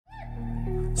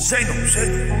Say no.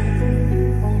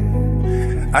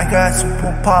 I got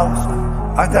superpowers.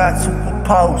 I got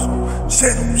superpowers.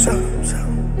 Say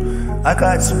no. I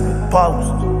got superpowers.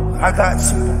 I got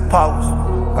superpowers.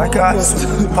 I got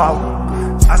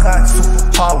superpowers. I got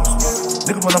superpowers.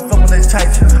 Nigga when I'm fucking that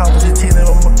tight, how was it 10 and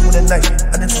I'm fucking with that night?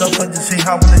 I didn't know to say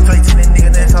how was it 13 and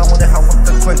nigga that's how was it, how was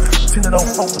the quick. Seen it on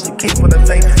phone with the kid for the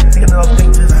thing. Nigga that I'm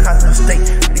thinking to hide in the state.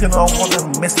 Nigga that I don't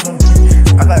wanna mess with me.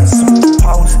 I got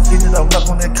superpowers. Nigga that I'm not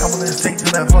gonna come in the state.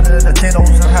 And I'm running in the 10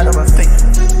 O's and hide in my state.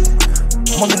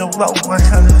 Money in the road, my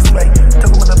hand in the spray.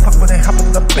 Took them in the puck when they hop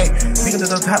in the bank. Nigga that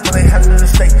don't have when they have in the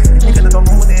state. Nigga that don't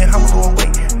know when they have to go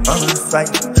away. On the site,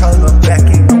 Charlie I'm back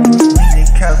in the meeting.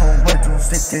 Cats on wet to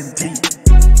sit in deep.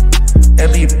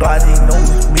 Everybody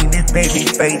knows me, this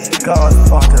Babyfacez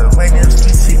Godfather. When in the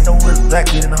streets, he know it's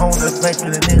black and home is black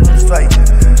and the niggas like.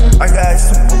 I got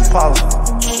superpowers.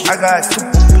 I got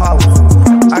superpowers.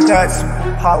 I got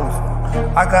superpowers.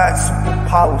 I got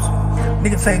superpowers.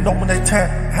 Niggas ain't know when they turn.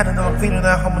 Had another feeling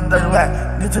that I'm in the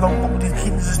rap. Niggas don't fuck with these kids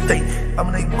in the state. I'm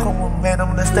in the cold man,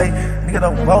 I'm in the state. Nigga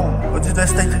don't roll. But just that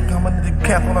state to come into the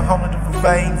cap on a hundred different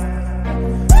veins.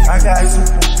 I got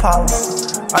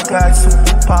superpowers. I got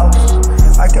superpowers.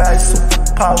 I got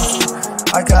superpowers.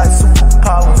 I got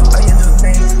superpowers. I in the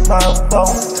name, my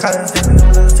phone. Kinda sitting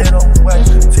on the zero way.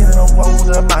 Seen it on road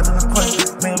with a mind in the coin.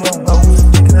 Man, roll roads.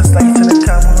 Taking the stage to the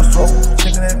car on the stroll.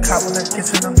 Taking the car on the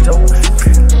kitchen of Joe.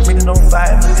 Reading on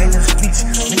vibe in the streets.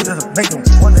 Nigga that's a nigga,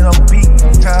 one in a beat.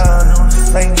 Kinda on the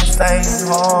same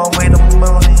hard way to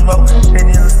money road. And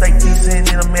in the state, he's in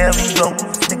the merry road.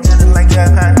 Niggas like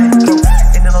that, how they go.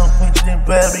 And then I'm winching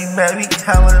very merry.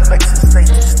 How it makes it say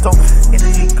to stone. And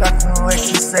then you got me like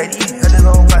you said, he had it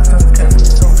on my tongue.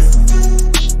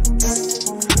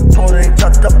 Before they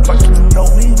dropped up, like you know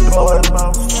we blow him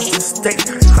out with the state.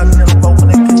 I never know when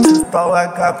they get to the ball. I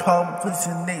got palm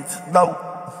pushing needs low.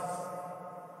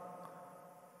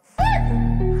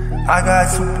 I got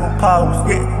superpowers,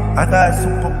 yeah. I got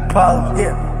superpowers,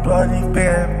 yeah. Bloody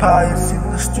vampires in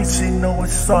the streets, you know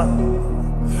what's up.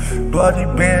 Bloody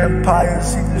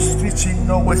vampires in the streets, you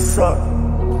know what's up.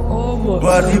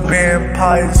 Bloody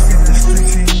vampires in the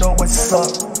streets, you know what's up.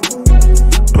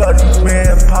 Bloody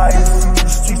vampires in the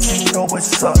streets, you know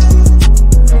what's up.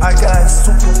 I got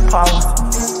superpowers.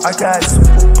 I got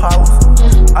superpowers.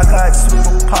 I got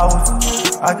superpowers.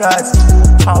 I got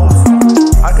superpowers.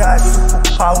 I got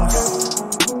superpowers.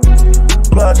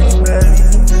 Bloody Mary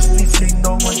in the streets, ain't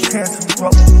no one cares to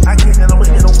grow. I can't get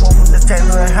away, get a woman that's telling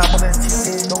her how on that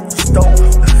teeth, ain't no stove.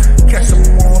 Catch them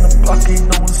on the block, ain't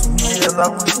no it's me, and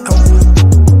I was cold.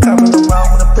 Coming around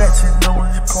with a batch, you know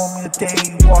you call me a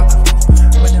day walker.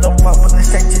 When it don't walk with the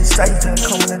stage inside, and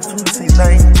coming into the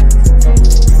lane.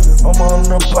 I'm on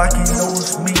the block, you know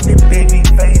it's me, the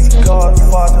Babyfacez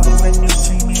Godfather. When you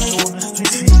see me on the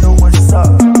streets, you know what's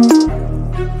up.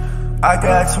 I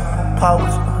got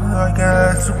superpowers. I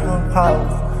got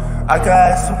superpowers. I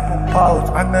got superpowers.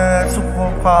 I got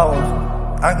superpowers.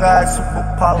 I got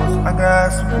superpowers. I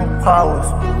got superpowers.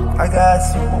 I got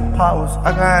superpowers.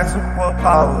 I got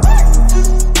superpowers.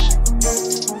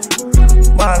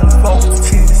 Modern folks,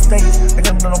 to the state. I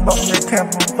got no bubble that can't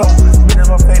flow. Minute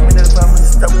of fame, minute of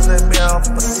stuff that me off.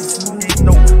 But this nigga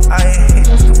know I ain't hit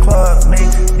the club, man.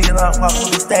 Nigga, I'm out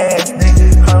with the stash,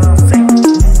 nigga. I don't say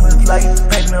it's like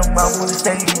painting around with the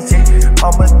stage.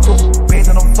 I'm a cool, big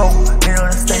on the phone, and on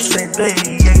the stage say day,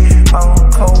 yeah. I'm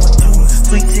cold to the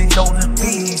streets, you know the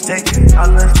beat, yeah.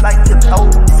 I'm just like the old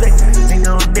thing,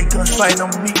 they gon' fight on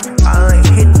me. I ain't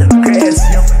hit the grass,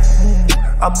 yeah.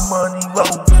 I'm money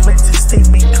roll, makes you see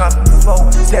me coming low.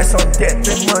 That's on that,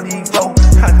 the money roll.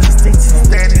 How the streets is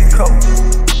standing cold.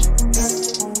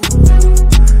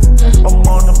 I'm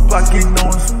on the block, you know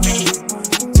it's me.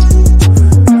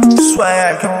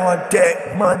 Swag on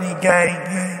deck, money gang,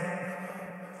 yeah.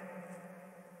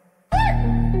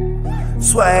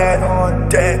 Swag on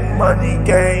deck, money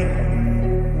game.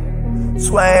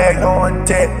 Swag on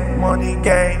deck, money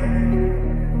game.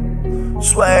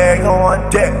 Swag on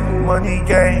deck, money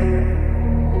game.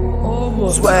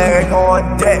 Swag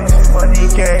on deck, money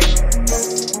game.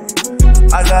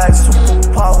 I got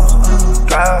superpowers,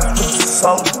 guys with the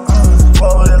soul.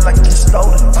 Rolling like you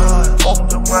stole it, on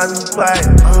the run and fly.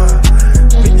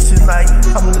 Finishing like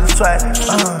I'm in the track,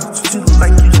 you look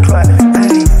like you cry.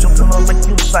 Ayy, jumping on like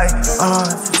you fight,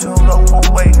 you don't know one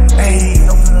way. Ayy,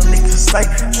 no the niggas say,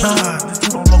 you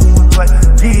don't know one way.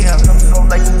 Yeah, I'm so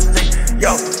like you stay.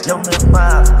 Yo, never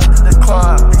mind, I'm in the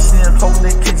car, mixing and holding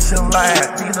the kitchen line.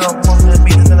 Nigga, I'm on the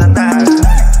meeting and I die.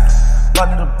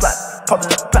 Running the block, calling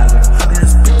the block. How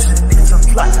these bitches, niggas are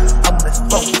fly. I'm in the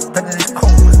smoke, that it is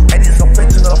cold. And it's a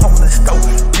bitch in the home in the stove.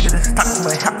 Nigga, this stock in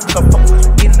my house, in the phone.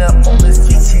 up on the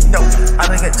streets, you know. I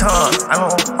don't get time, I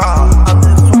don't I'm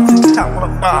just switching out on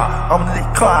the bar. I'm in the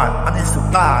car, I need to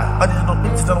lie. I just don't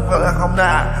need to know where I'm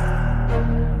not.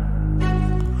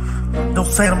 Don't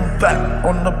say I'm back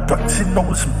on the block, you know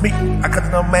it's me. I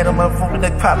got no man on my phone with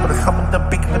that crap, but I'm in the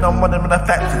big, but I'm running with that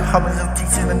factory. I'm in the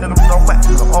teaching and then I'm back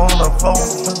to the on the phone.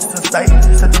 I'm just a state,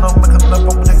 said I'm making up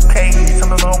on the cage. I'm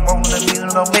not wrong with the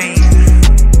meaning of me.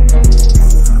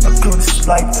 I'm good as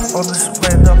light on this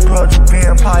random blood,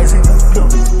 vampires in the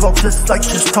building. Block just like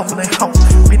this, tumbling home.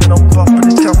 Beating on bump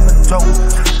in the coming zone.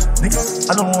 Niggas,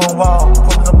 I don't know why,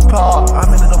 from the park, I'm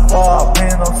in the bar,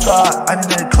 paying on side, I need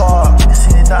a car, in the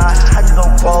city now, how you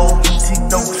don't roll, you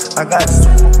know, I got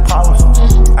superpowers,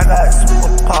 I got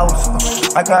superpowers,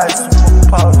 I got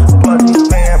superpowers, bloody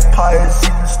vampires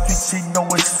in the streets, you know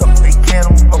it's something can't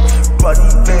roll, bloody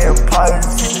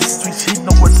vampires in the streets, you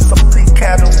know it's something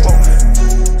can't roll,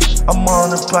 I'm on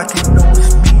the block, you know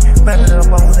it's me, man, I'm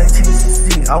on that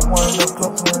TCC, I wanna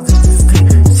go on TCC.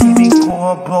 See me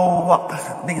go and blow up.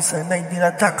 Niggas say they need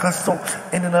a taco so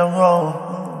in a row.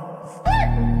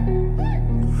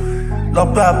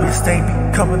 Love babies, they be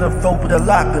coming up flow with a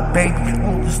locker, baby.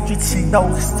 On the street, she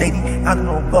knows it's steady. I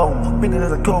don't know, minute of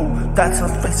the go. That's her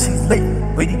face, she's late,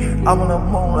 ready. I'm on the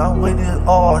moon, I'm with it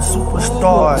all.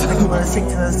 Superstar, nigga, when I sing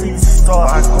to the city star.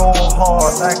 I go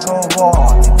hard, I go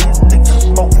hard. Niggas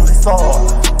smoke with the star.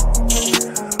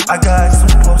 I got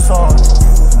super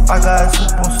sauce, I got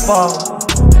super sauce.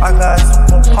 I got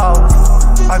superpowers,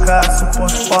 I got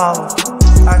superpowers,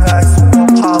 I got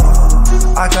superpowers,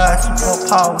 I got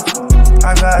superpowers,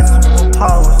 I got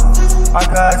superpowers, I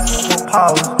got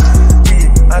superpowers.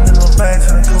 Yeah, I never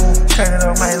imagine a cool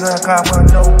channel of mine, I got my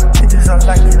dough. It is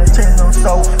like in a channel,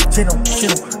 so chino,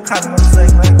 kind of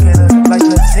thing like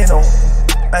a chino.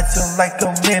 Acting like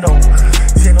a middle,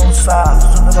 genocide,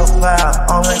 under the cloud,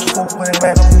 on that coke when they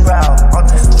ran around, on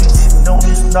the streets, you know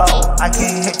this no, I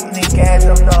can't hit any gas,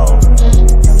 I know.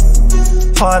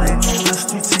 Party in the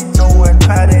streets, you know, and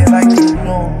party like you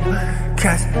know.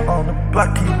 Catch on the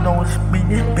block, you know it's me,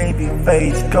 this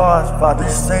Babyfacez Godfather,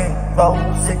 same flow,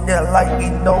 sit there like he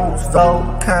knows, so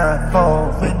kind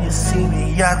of when you see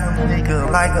me, I a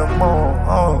nigga like I'm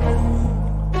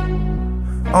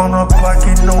on the block,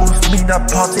 you know it's me, I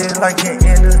pop it like an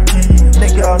energy.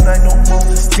 Nigga, all night no more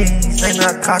steez, ain't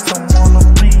I caught some wanna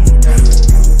be.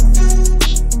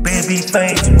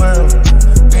 Babyfacez world,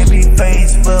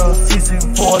 Babyfacez world, season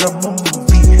 4 the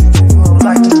movie.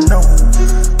 Like you know,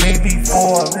 baby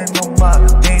 4, then no my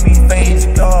Babyfacez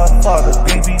Godfather,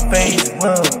 Babyfacez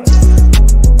world,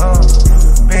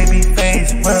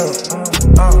 Babyfacez world,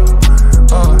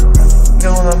 you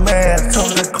know the man,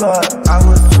 told the club, I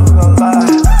was too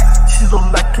alive. She don't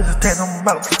like it, just take them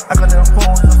out. I got them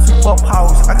phones, the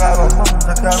superpowers. I got them moans,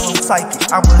 I got them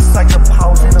psychic. I'm a psychic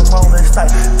house in the wellness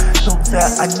type. Know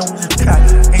that, I know the cat.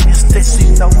 And you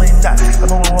stitching, knowing that. I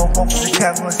don't want to walk with the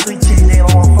camera, switching. They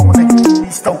don't want to hold the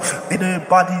stove.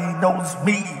 Everybody knows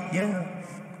me, yeah.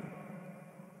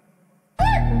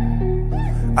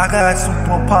 I got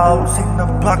superpowers in the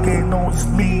block, it knows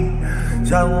me.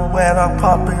 Y'all when I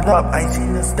pop it up, I ain't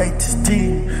seen the status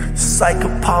deal. Psycho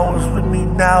powers with me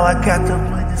now, I got to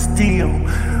play the steel.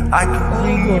 I can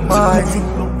read minds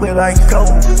even where I go.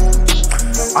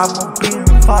 I'm a beam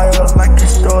fire like a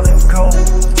starting cold.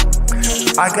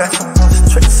 I got so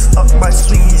much tricks up my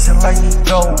sleeves and let me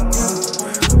go.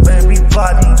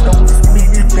 Everybody knows me,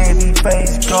 this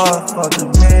Babyfacez Godfather,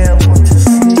 man. What you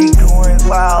see going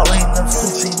wild, ain't no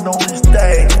switching on this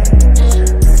day.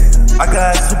 I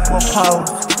got superpowers,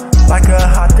 like a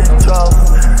hot drum.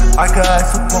 I got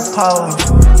superpowers,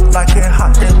 like a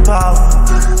hot power.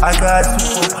 I got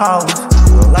superpowers,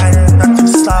 lighting up your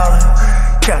silent.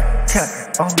 Cat,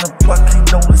 on the block, you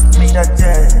know it's me that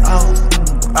day.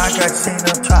 I got seen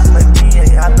a trap like me,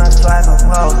 and I'm not driving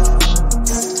well.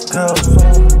 Girls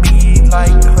on me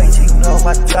like crazy, know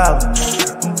my job.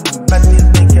 But this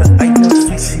nigga ain't no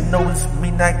street, she know it's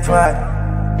me that drive.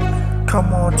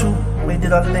 Come on, too. Me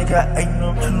did a nigga ain't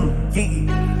no true, yeah.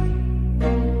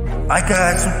 I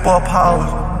got superpowers,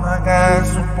 I got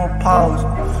superpowers.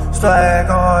 Swag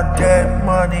on that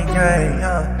money gang,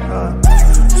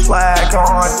 swag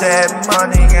on that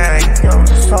money gang, yo,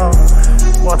 so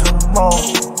what more?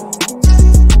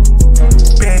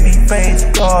 Babyfacez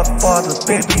Godfather,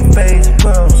 Babyfacez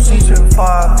world, season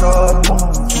 5 the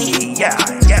movie, yeah.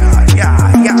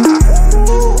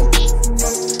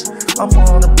 I'm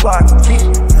on the block, yeah.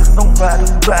 Don't ride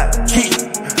the black, yeah.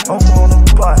 I'm on the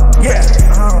block, yeah.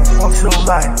 Walk your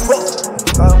life,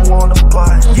 I'm on the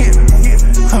block,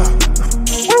 yeah.